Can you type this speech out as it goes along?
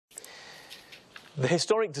The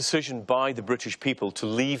historic decision by the British people to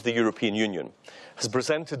leave the European Union has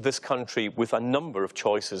presented this country with a number of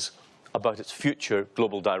choices about its future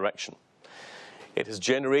global direction. It has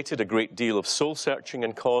generated a great deal of soul-searching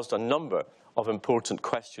and caused a number of important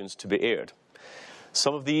questions to be aired.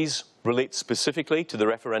 Some of these relate specifically to the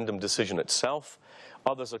referendum decision itself.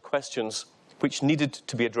 Others are questions which needed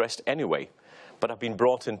to be addressed anyway, but have been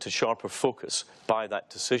brought into sharper focus by that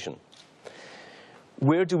decision.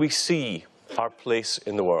 Where do we see our place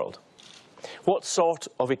in the world? What sort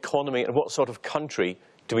of economy and what sort of country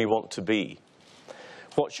do we want to be?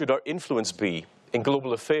 What should our influence be in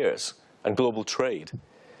global affairs and global trade?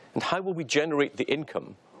 And how will we generate the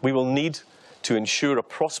income we will need to ensure a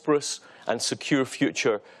prosperous and secure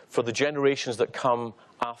future for the generations that come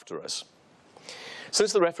after us?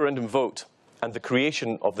 Since the referendum vote and the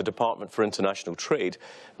creation of the Department for International Trade,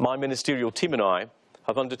 my ministerial team and I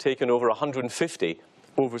have undertaken over 150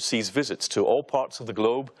 overseas visits to all parts of the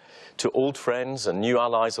globe, to old friends and new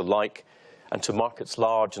allies alike, and to markets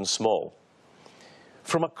large and small.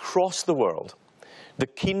 From across the world, the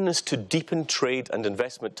keenness to deepen trade and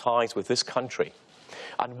investment ties with this country,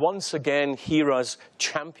 and once again hear us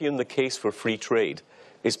champion the case for free trade,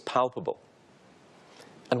 is palpable.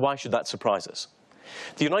 And why should that surprise us?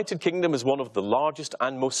 The United Kingdom is one of the largest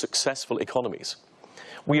and most successful economies.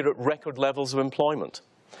 We are at record levels of employment.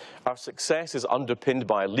 Our success is underpinned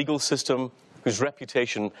by a legal system whose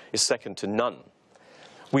reputation is second to none.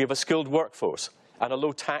 We have a skilled workforce and a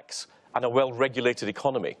low tax and a well-regulated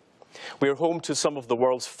economy. We are home to some of the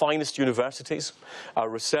world's finest universities. Our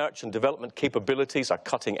research and development capabilities are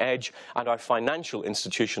cutting edge, and our financial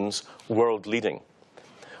institutions world-leading.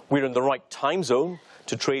 We're in the right time zone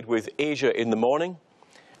to trade with Asia in the morning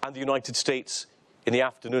and the United States in the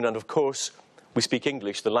afternoon, and of course, we speak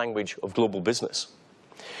English, the language of global business.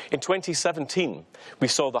 In 2017, we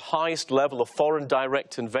saw the highest level of foreign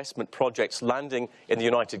direct investment projects landing in the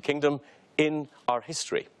United Kingdom in our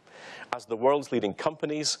history, as the world's leading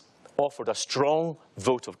companies offered a strong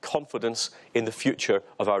vote of confidence in the future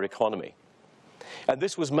of our economy. And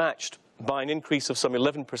this was matched by an increase of some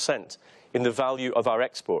 11% in the value of our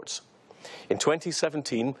exports. In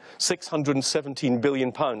 2017, £617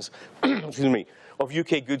 billion of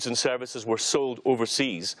UK goods and services were sold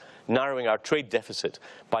overseas, narrowing our trade deficit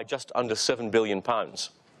by just under £7 billion.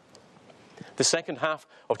 The second half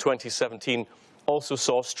of 2017 also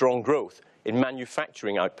saw strong growth in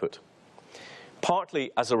manufacturing output.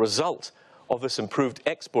 Partly as a result of this improved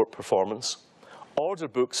export performance, order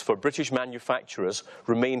books for British manufacturers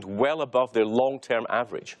remained well above their long-term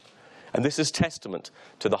average. And this is testament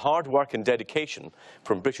to the hard work and dedication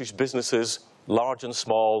from British businesses, large and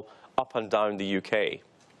small, up and down the UK.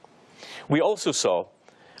 We also saw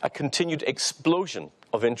a continued explosion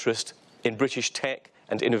of interest in British tech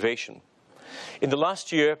and innovation. In the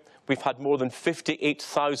last year, we've had more than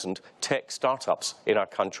 58,000 tech startups in our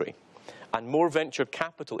country, and more venture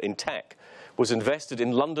capital in tech was invested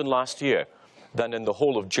in London last year than in the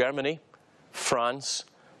whole of Germany, France,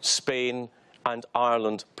 Spain, and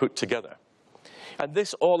Ireland put together. And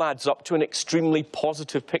this all adds up to an extremely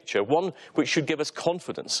positive picture, one which should give us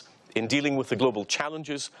confidence in dealing with the global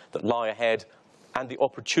challenges that lie ahead and the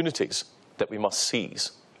opportunities that we must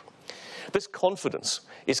seize. This confidence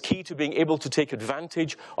is key to being able to take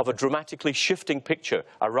advantage of a dramatically shifting picture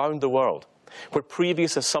around the world, where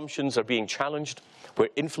previous assumptions are being challenged, where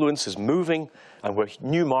influence is moving, and where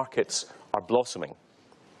new markets are blossoming.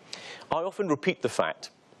 I often repeat the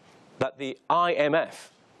fact that the IMF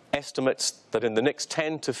estimates that in the next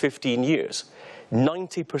 10 to 15 years,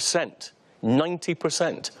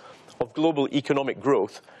 90% of global economic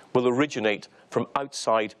growth will originate from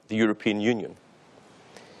outside the European Union.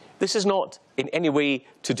 This is not in any way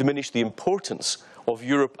to diminish the importance of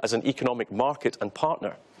Europe as an economic market and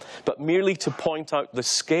partner, but merely to point out the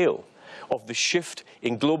scale of the shift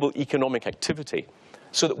in global economic activity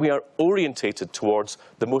so that we are orientated towards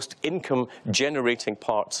the most income-generating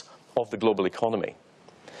parts of the global economy.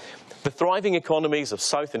 The thriving economies of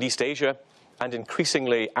South and East Asia, and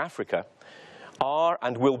increasingly Africa, are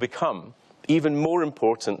and will become even more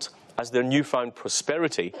important as their newfound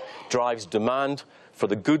prosperity drives demand for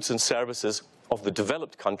the goods and services of the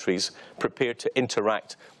developed countries prepared to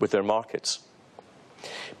interact with their markets.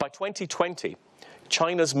 By 2020,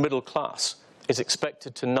 China's middle class is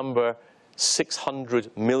expected to number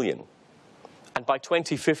 600 million. And by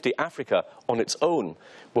 2050, Africa on its own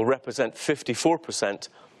will represent 54%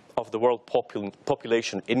 of the world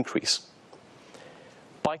population increase.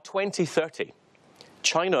 By 2030,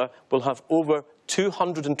 China will have over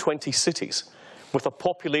 220 cities with a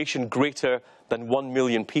population greater than 1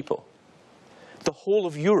 million people. The whole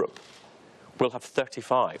of Europe will have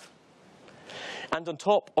 35. And on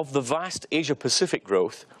top of the vast Asia-Pacific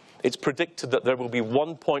growth, it's predicted that there will be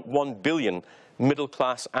 1.1 billion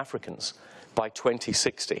middle-class Africans by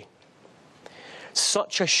 2060.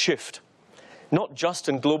 Such a shift, not just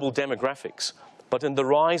in global demographics, but in the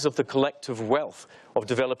rise of the collective wealth of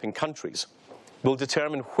developing countries, will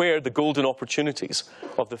determine where the golden opportunities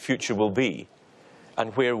of the future will be,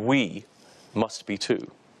 and where we must be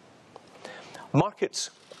too. Markets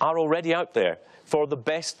are already out there for the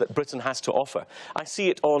best that Britain has to offer. I see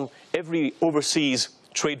it on every overseas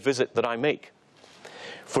trade visit that I make.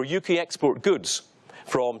 For UK export goods,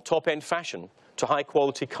 from top-end fashion to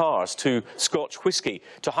high-quality cars to Scotch whisky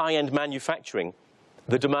to high-end manufacturing,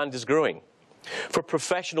 the demand is growing. For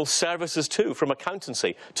professional services too, from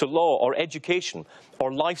accountancy to law or education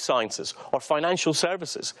or life sciences or financial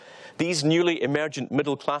services, these newly emergent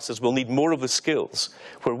middle classes will need more of the skills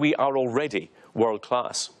where we are already world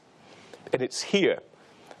class. And it's here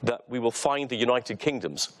that we will find the United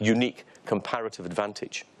Kingdom's unique comparative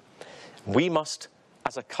advantage. We must,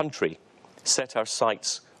 as a country, set our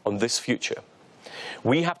sights on this future.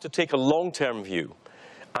 We have to take a long-term view,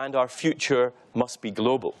 and our future must be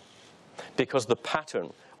global, because the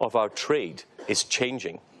pattern of our trade is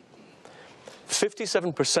changing.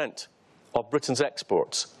 57% of Britain's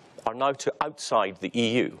exports are now to outside the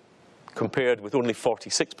EU, compared with only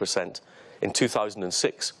 46% in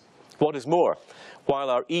 2006. What is more, while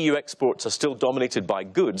our EU exports are still dominated by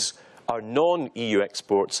goods, our non-EU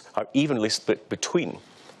exports are evenly split between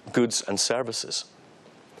goods and services.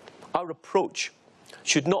 Our approach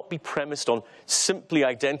should not be premised on simply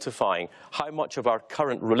identifying how much of our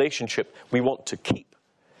current relationship we want to keep,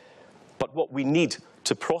 but what we need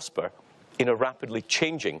to prosper in a rapidly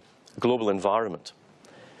changing global environment.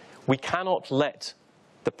 We cannot let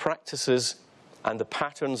the practices and the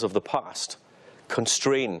patterns of the past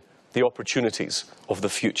constrain the opportunities of the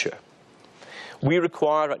future. We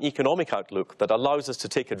require an economic outlook that allows us to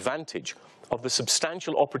take advantage of the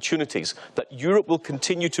substantial opportunities that Europe will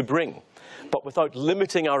continue to bring, but without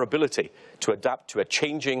limiting our ability to adapt to a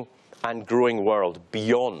changing and growing world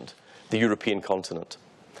beyond the European continent.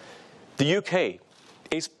 The UK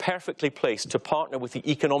is perfectly placed to partner with the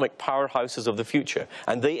economic powerhouses of the future,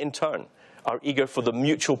 and they in turn are eager for the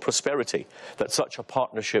mutual prosperity that such a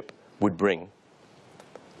partnership would bring.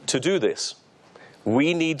 To do this,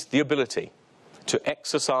 we need the ability to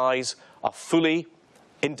exercise a fully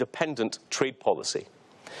independent trade policy.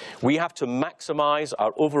 We have to maximize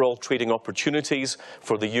our overall trading opportunities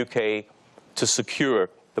for the UK to secure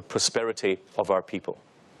the prosperity of our people.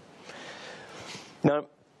 Now,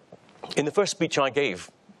 in the first speech I gave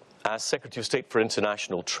as Secretary of State for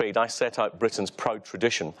International Trade, I set out Britain's proud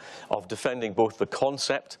tradition of defending both the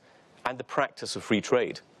concept and the practice of free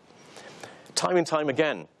trade. Time and time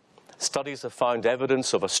again, studies have found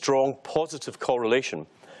evidence of a strong positive correlation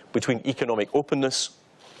between economic openness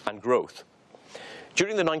and growth.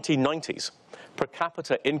 During the 1990s, per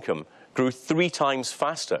capita income grew 3 times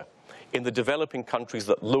faster in the developing countries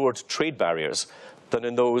that lowered trade barriers than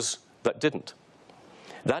in those that didn't.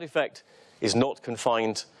 That effect is not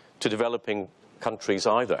confined to developing countries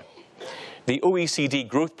either. The OECD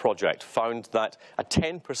Growth Project found that a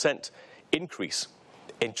 10% increase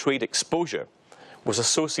in trade exposure was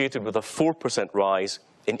associated with a 4% rise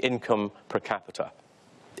in income per capita.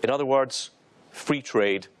 In other words, free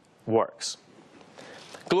trade works.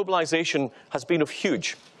 Globalization has been of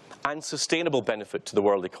huge and sustainable benefit to the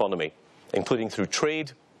world economy, including through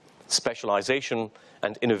trade, specialization,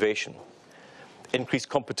 and innovation. Increased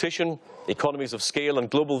competition, economies of scale, and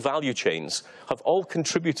global value chains have all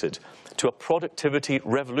contributed to a productivity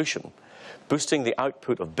revolution, boosting the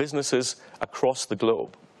output of businesses across the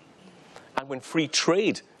globe. And when free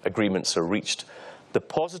trade agreements are reached, the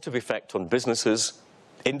positive effect on businesses,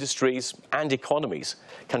 industries, and economies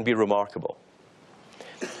can be remarkable.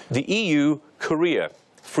 The EU-Korea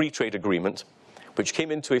Free Trade Agreement, which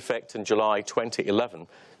came into effect in July 2011,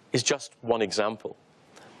 is just one example.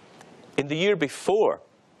 In the year before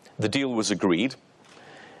the deal was agreed,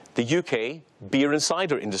 the UK beer and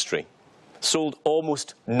cider industry sold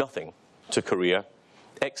almost nothing to Korea.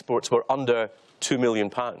 Exports were under £2 million.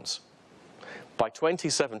 By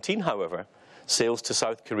 2017, however, sales to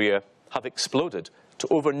South Korea have exploded to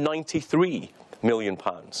over £93 million.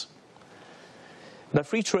 Now,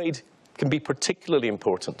 free trade can be particularly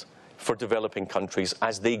important for developing countries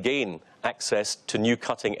as they gain access to new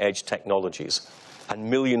cutting-edge technologies and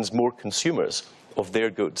millions more consumers of their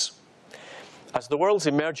goods. As the world's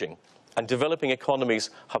emerging and developing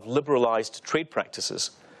economies have liberalized trade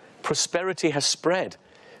practices, prosperity has spread,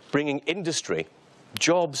 bringing industry,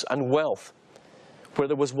 jobs, and wealth where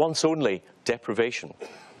there was once only deprivation.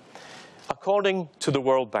 According to the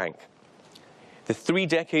World Bank, the 3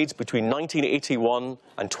 decades between 1981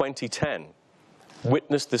 and 2010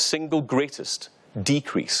 witnessed the single greatest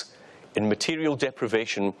decrease in material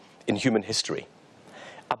deprivation in human history.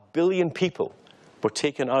 1 billion people were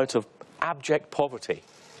taken out of abject poverty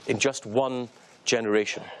in just 1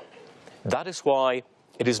 generation. That is why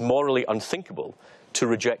it is morally unthinkable to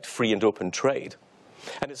reject free and open trade.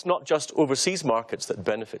 And it's not just overseas markets that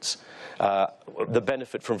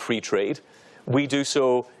benefit from free trade. We do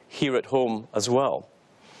so here at home as well.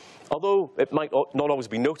 Although it might not always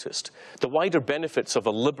be noticed, the wider benefits of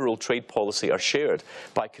a liberal trade policy are shared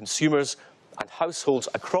by consumers and households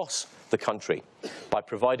across the country by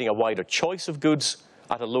providing a wider choice of goods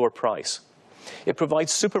at a lower price. It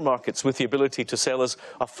provides supermarkets with the ability to sell us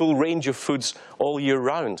a full range of foods all year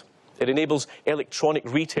round. It enables electronic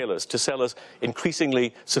retailers to sell us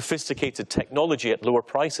increasingly sophisticated technology at lower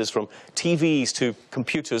prices, from TVs to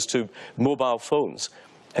computers to mobile phones.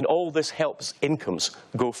 And all this helps incomes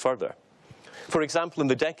go further. For example, in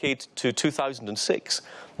the decade to 2006,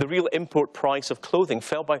 the real import price of clothing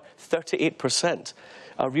fell by 38%,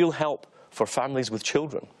 a real help for families with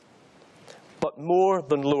children. But more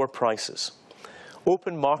than lower prices,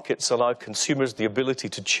 open markets allow consumers the ability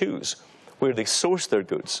to choose where they source their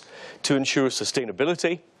goods to ensure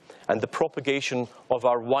sustainability and the propagation of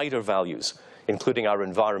our wider values, including our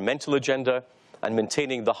environmental agenda and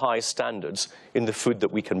maintaining the highest standards in the food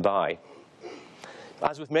that we can buy.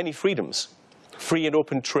 As with many freedoms, free and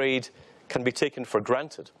open trade can be taken for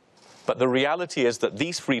granted. But the reality is that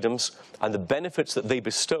these freedoms and the benefits that they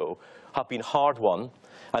bestow have been hard-won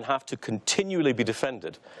and have to continually be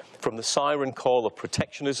defended from the siren call of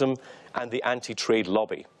protectionism and the anti-trade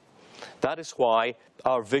lobby. That is why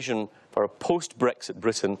our vision for a post-Brexit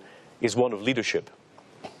Britain is one of leadership.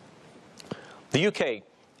 The UK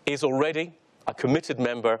is already a committed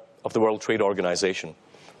member of the World Trade Organization,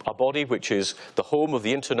 a body which is the home of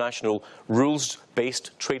the international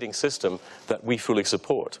rules-based trading system that we fully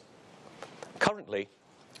support. Currently,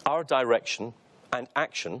 our direction and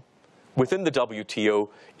action within the WTO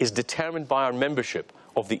is determined by our membership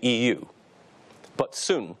of the EU. But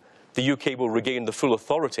soon, the UK will regain the full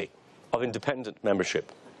authority of independent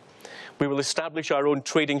membership. We will establish our own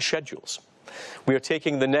trading schedules. We are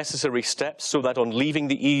taking the necessary steps so that on leaving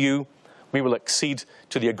the EU, we will accede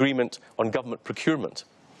to the agreement on government procurement,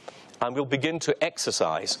 and we'll begin to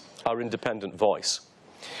exercise our independent voice.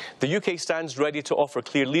 The UK stands ready to offer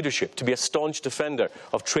clear leadership, to be a staunch defender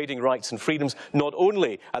of trading rights and freedoms, not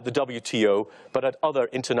only at the WTO, but at other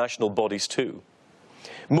international bodies too.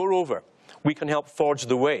 Moreover, we can help forge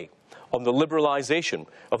the way on the liberalisation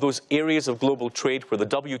of those areas of global trade where the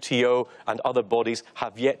WTO and other bodies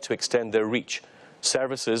have yet to extend their reach: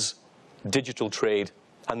 services, digital trade,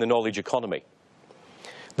 and the knowledge economy.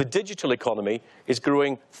 The digital economy is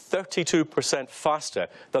growing 32% faster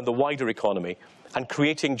than the wider economy and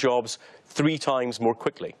creating jobs 3 times more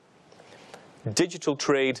quickly. Digital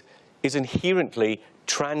trade is inherently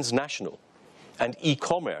transnational, and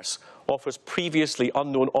e-commerce offers previously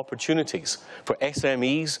unknown opportunities for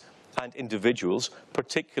SMEs and individuals,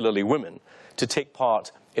 particularly women, to take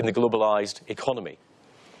part in the globalized economy.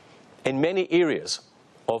 In many areas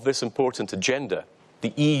of this important agenda,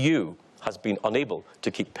 the EU has been unable to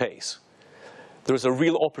keep pace. There is a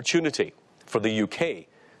real opportunity for the UK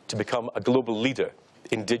to become a global leader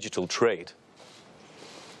in digital trade.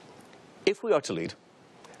 If we are to lead,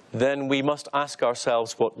 then we must ask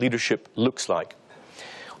ourselves what leadership looks like.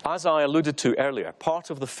 As I alluded to earlier, part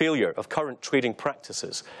of the failure of current trading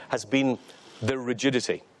practices has been their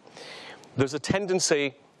rigidity. There's a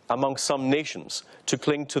tendency among some nations to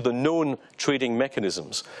cling to the known trading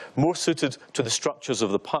mechanisms, more suited to the structures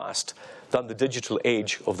of the past than the digital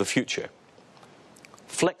age of the future.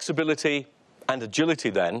 Flexibility and agility,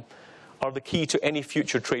 then, are the key to any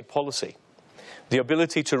future trade policy. The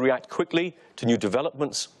ability to react quickly to new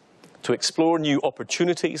developments, to explore new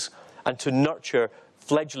opportunities, and to nurture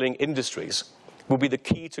fledgling industries will be the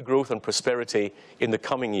key to growth and prosperity in the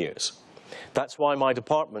coming years. That's why my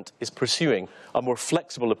department is pursuing a more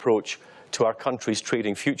flexible approach to our country's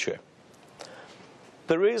trading future.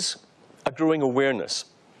 There is a growing awareness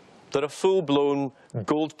that a full-blown,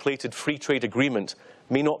 gold-plated free trade agreement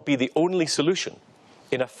may not be the only solution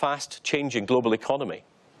in a fast-changing global economy.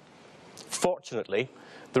 Fortunately,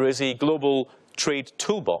 there is a global trade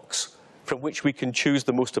toolbox from which we can choose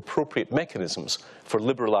the most appropriate mechanisms for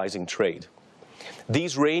liberalizing trade.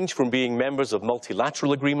 These range from being members of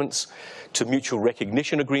multilateral agreements to mutual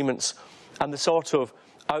recognition agreements and the sort of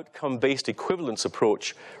outcome-based equivalence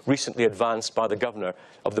approach recently advanced by the Governor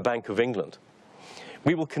of the Bank of England.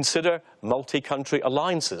 We will consider multi-country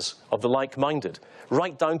alliances of the like-minded,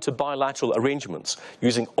 right down to bilateral arrangements,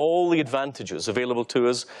 using all the advantages available to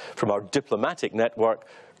us from our diplomatic network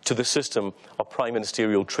to the system of prime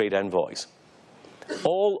ministerial trade envoys.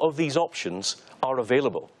 All of these options are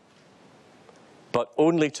available, but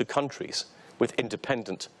only to countries with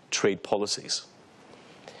independent trade policies.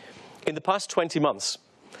 In the past 20 months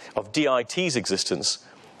of DIT's existence,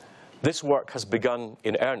 this work has begun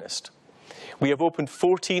in earnest. We have opened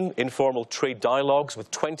 14 informal trade dialogues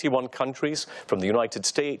with 21 countries, from the United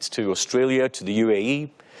States to Australia to the UAE,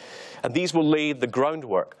 and these will lay the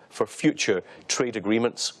groundwork for future trade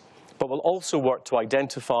agreements, but will also work to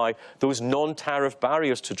identify those non-tariff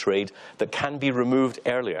barriers to trade that can be removed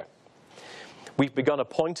earlier. We've begun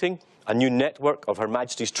appointing a new network of Her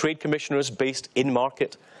Majesty's Trade Commissioners based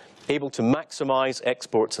in-market, able to maximise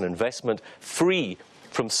exports and investment, free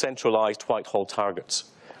from centralised Whitehall targets.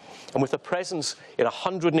 And with a presence in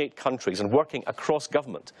 108 countries and working across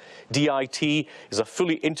government, DIT is a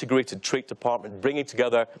fully integrated trade department bringing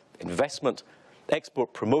together investment,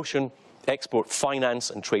 export promotion, export finance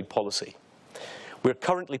and trade policy. We're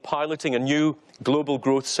currently piloting a new global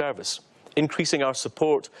growth service, increasing our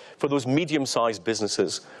support for those medium-sized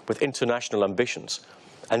businesses with international ambitions.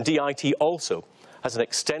 And DIT also has an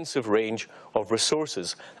extensive range of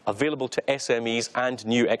resources available to SMEs and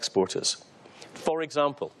new exporters. For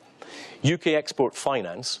example, UK Export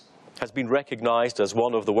Finance has been recognised as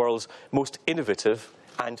one of the world's most innovative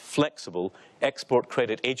and flexible export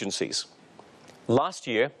credit agencies. Last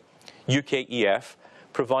year, UKEF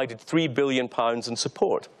provided £3 billion in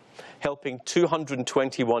support, helping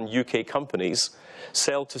 221 UK companies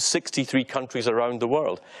sell to 63 countries around the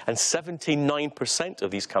world, and 79%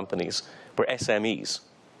 of these companies were SMEs.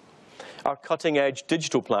 Our cutting-edge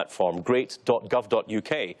digital platform,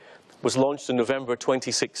 great.gov.uk, was launched in November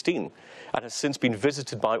 2016 and has since been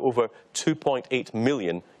visited by over 2.8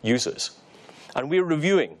 million users. And we're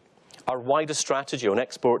reviewing our wider strategy on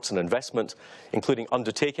exports and investment, including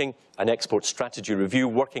undertaking an export strategy review,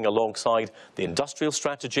 working alongside the industrial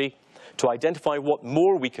strategy to identify what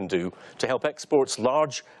more we can do to help exports,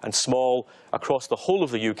 large and small, across the whole of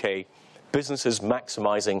the UK, businesses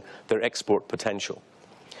maximising their export potential.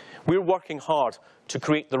 We're working hard to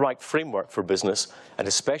create the right framework for business, and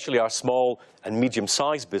especially our small and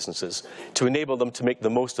medium-sized businesses, to enable them to make the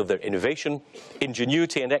most of their innovation,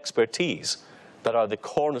 ingenuity and expertise that are the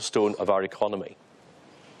cornerstone of our economy.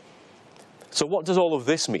 So what does all of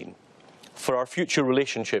this mean for our future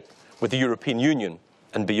relationship with the European Union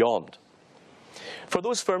and beyond? For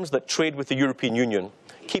those firms that trade with the European Union,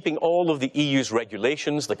 keeping all of the EU's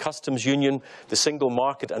regulations, the customs union, the single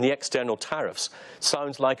market and the external tariffs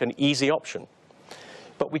sounds like an easy option.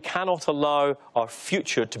 But we cannot allow our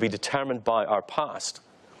future to be determined by our past.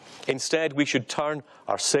 Instead, we should turn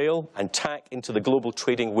our sail and tack into the global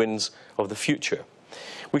trading winds of the future.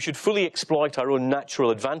 We should fully exploit our own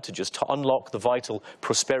natural advantages to unlock the vital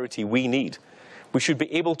prosperity we need. We should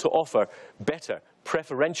be able to offer better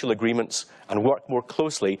preferential agreements and work more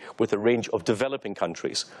closely with a range of developing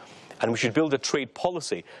countries. And we should build a trade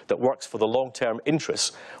policy that works for the long-term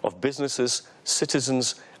interests of businesses,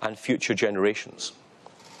 citizens and future generations.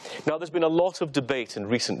 Now, there's been a lot of debate in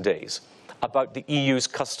recent days about the EU's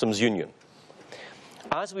customs union.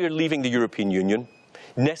 As we are leaving the European Union,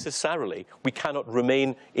 necessarily we cannot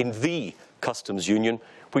remain in the customs union,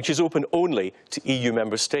 which is open only to EU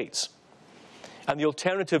member states. And the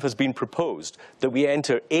alternative has been proposed that we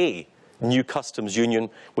enter a new customs union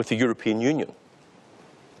with the European Union.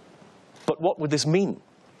 But what would this mean?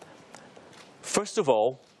 First of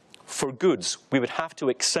all, for goods, we would have to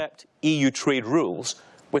accept EU trade rules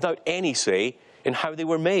without any say in how they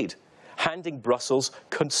were made, handing Brussels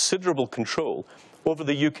considerable control over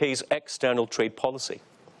the UK's external trade policy.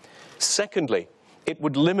 Secondly, it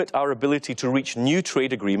would limit our ability to reach new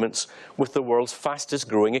trade agreements with the world's fastest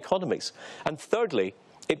growing economies. And thirdly,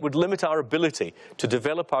 it would limit our ability to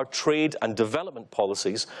develop our trade and development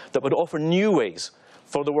policies that would offer new ways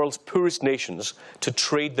for the world's poorest nations to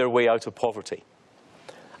trade their way out of poverty.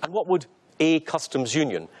 And what would a customs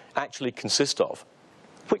union actually consist of?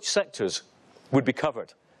 Which sectors would be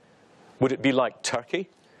covered? Would it be like Turkey,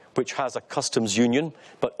 which has a customs union,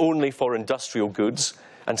 but only for industrial goods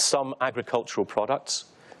and some agricultural products?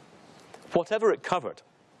 Whatever it covered,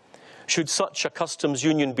 should such a customs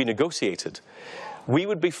union be negotiated, we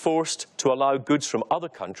would be forced to allow goods from other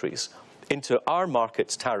countries into our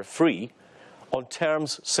markets tariff-free on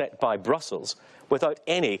terms set by Brussels, without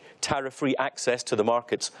any tariff-free access to the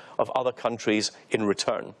markets of other countries in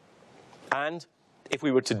return. And if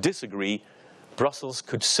we were to disagree, Brussels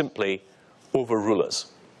could simply overrule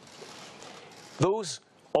us. Those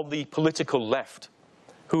on the political left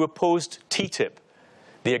who opposed TTIP,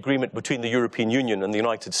 the agreement between the European Union and the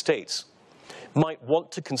United States, might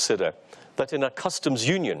want to consider that in a customs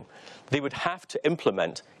union, they would have to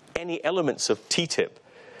implement any elements of TTIP,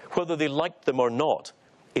 whether they liked them or not,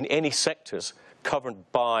 in any sectors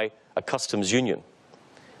covered by a customs union.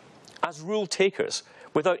 As rule takers,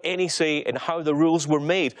 without any say in how the rules were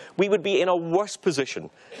made, we would be in a worse position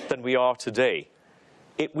than we are today.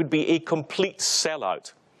 It would be a complete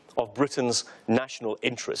sellout of Britain's national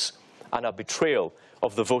interests and a betrayal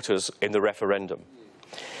of the voters in the referendum.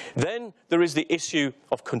 Then there is the issue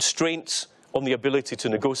of constraints on the ability to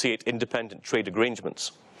negotiate independent trade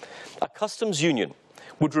arrangements. A customs union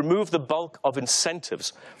would remove the bulk of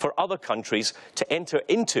incentives for other countries to enter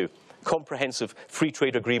into comprehensive free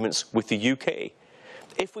trade agreements with the UK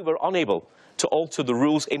if we were unable to alter the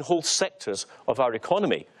rules in whole sectors of our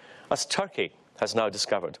economy, as Turkey has now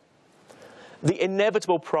discovered. The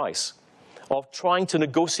inevitable price of trying to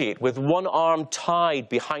negotiate with one arm tied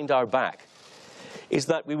behind our back is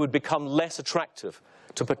that we would become less attractive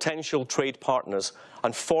to potential trade partners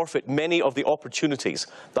and forfeit many of the opportunities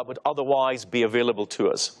that would otherwise be available to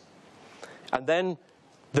us. And then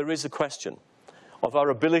there is the question of our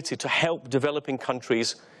ability to help developing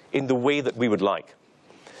countries in the way that we would like.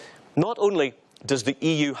 Not only does the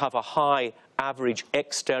EU have a high average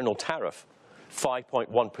external tariff,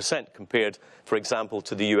 5.1% compared, for example,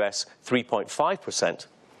 to the US 3.5%,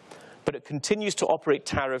 but it continues to operate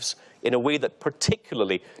tariffs in a way that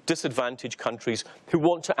particularly disadvantage countries who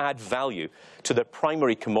want to add value to their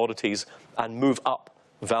primary commodities and move up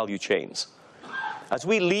value chains. As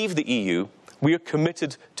we leave the EU, we are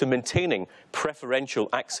committed to maintaining preferential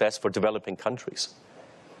access for developing countries.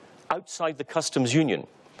 Outside the customs union,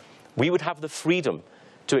 we would have the freedom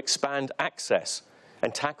to expand access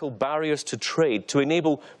and tackle barriers to trade to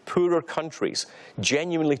enable poorer countries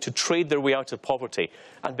genuinely to trade their way out of poverty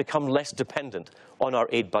and become less dependent on our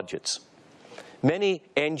aid budgets. Many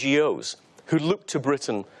NGOs who look to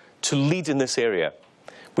Britain to lead in this area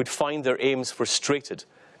would find their aims frustrated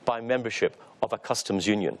by membership of a customs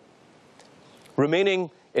union. Remaining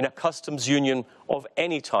in a customs union of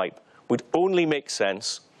any type would only make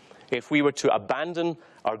sense if we were to abandon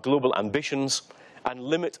our global ambitions and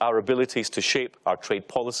limit our abilities to shape our trade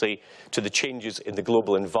policy to the changes in the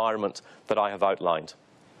global environment that I have outlined.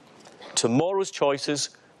 Tomorrow's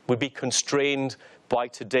choices would be constrained by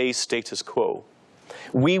today's status quo.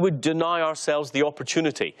 We would deny ourselves the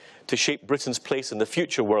opportunity to shape Britain's place in the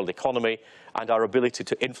future world economy and our ability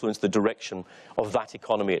to influence the direction of that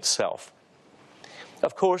economy itself.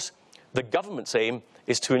 Of course, the government's aim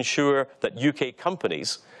is to ensure that UK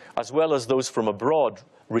companies, as well as those from abroad,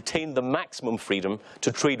 retain the maximum freedom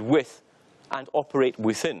to trade with and operate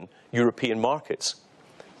within European markets.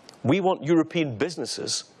 We want European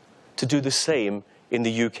businesses to do the same in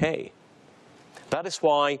the UK. That is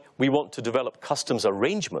why we want to develop customs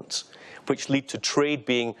arrangements which lead to trade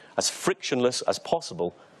being as frictionless as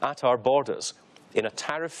possible at our borders in a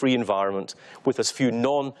tariff-free environment with as few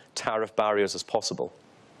non-tariff barriers as possible.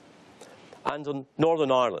 And on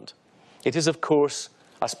Northern Ireland, it is, of course,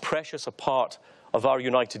 as precious a part of our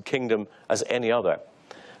United Kingdom as any other.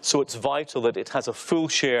 So it's vital that it has a full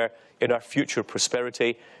share in our future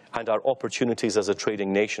prosperity and our opportunities as a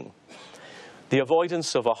trading nation. The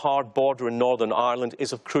avoidance of a hard border in Northern Ireland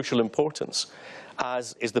is of crucial importance,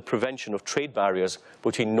 as is the prevention of trade barriers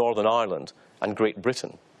between Northern Ireland and Great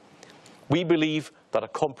Britain. We believe that a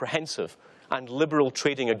comprehensive and liberal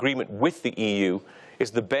trading agreement with the EU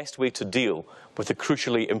is the best way to deal with the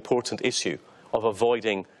crucially important issue of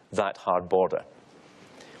avoiding that hard border.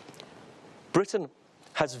 Britain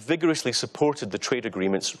has vigorously supported the trade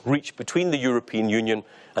agreements reached between the European Union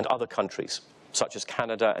and other countries, such as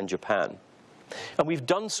Canada and Japan. And we've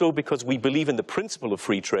done so because we believe in the principle of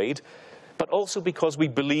free trade, but also because we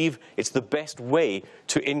believe it's the best way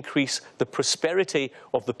to increase the prosperity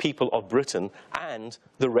of the people of Britain and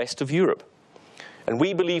the rest of Europe. And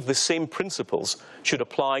we believe the same principles should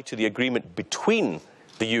apply to the agreement between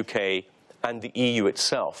the UK and the EU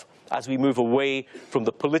itself, as we move away from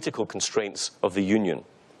the political constraints of the Union.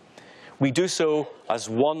 We do so as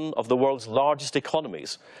one of the world's largest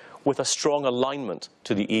economies, with a strong alignment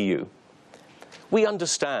to the EU. We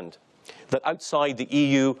understand that outside the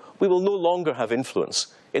EU, we will no longer have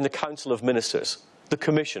influence in the Council of Ministers, the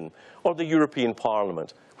Commission, or the European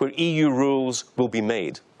Parliament, where EU rules will be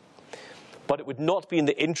made. But it would not be in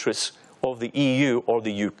the interests of the EU or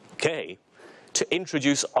the UK to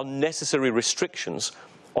introduce unnecessary restrictions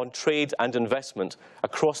on trade and investment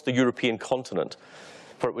across the European continent,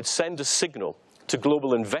 for it would send a signal to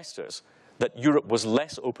global investors that Europe was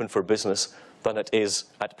less open for business than it is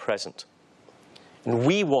at present. And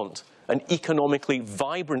we want an economically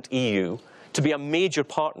vibrant EU to be a major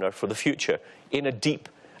partner for the future in a deep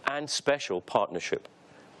and special partnership.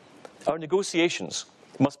 Our negotiations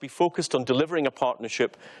must be focused on delivering a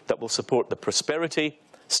partnership that will support the prosperity,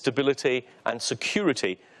 stability and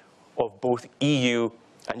security of both EU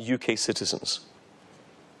and UK citizens.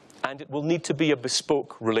 And it will need to be a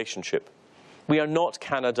bespoke relationship. We are not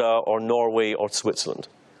Canada or Norway or Switzerland.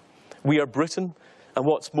 We are Britain, and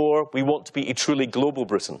what's more, we want to be a truly global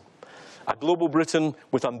Britain. A global Britain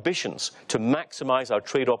with ambitions to maximise our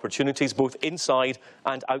trade opportunities both inside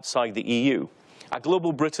and outside the EU. A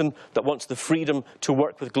global Britain that wants the freedom to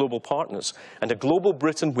work with global partners. And a global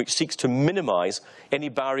Britain which seeks to minimise any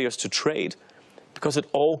barriers to trade, because it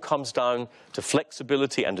all comes down to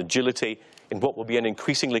flexibility and agility in what will be an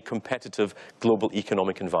increasingly competitive global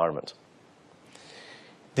economic environment.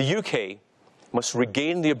 The UK must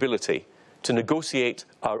regain the ability to negotiate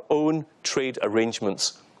our own trade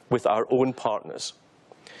arrangements with our own partners.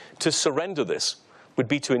 To surrender this would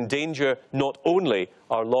be to endanger not only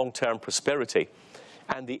our long-term prosperity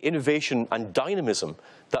and the innovation and dynamism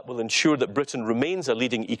that will ensure that Britain remains a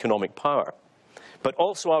leading economic power, but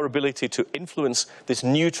also our ability to influence this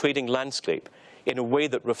new trading landscape in a way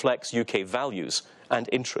that reflects UK values and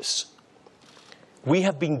interests. We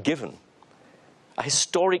have been given a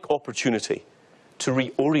historic opportunity to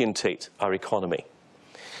reorientate our economy.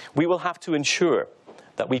 We will have to ensure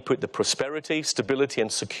that we put the prosperity, stability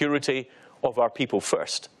and security of our people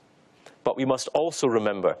first. But we must also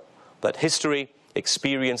remember that history,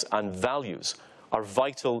 experience and values are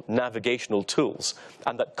vital navigational tools,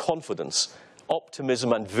 and that confidence,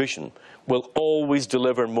 optimism and vision will always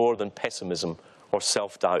deliver more than pessimism or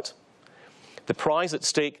self-doubt. The prize at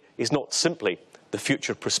stake is not simply the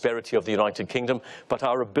future prosperity of the United Kingdom, but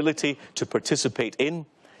our ability to participate in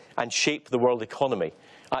and shape the world economy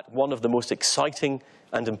at one of the most exciting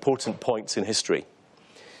and important points in history.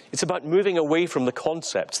 It's about moving away from the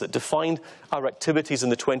concepts that defined our activities in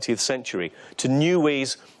the 20th century to new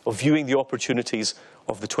ways of viewing the opportunities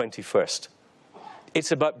of the 21st.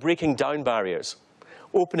 It's about breaking down barriers,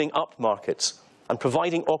 opening up markets, and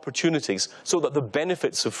providing opportunities so that the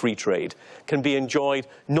benefits of free trade can be enjoyed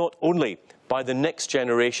not only by the next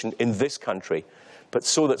generation in this country, but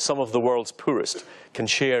so that some of the world's poorest can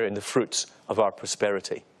share in the fruits of our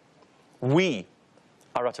prosperity. We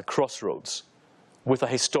are at a crossroads with a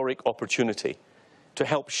historic opportunity to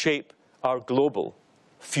help shape our global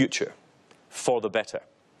future for the better.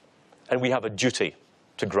 And we have a duty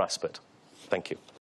to grasp it. Thank you.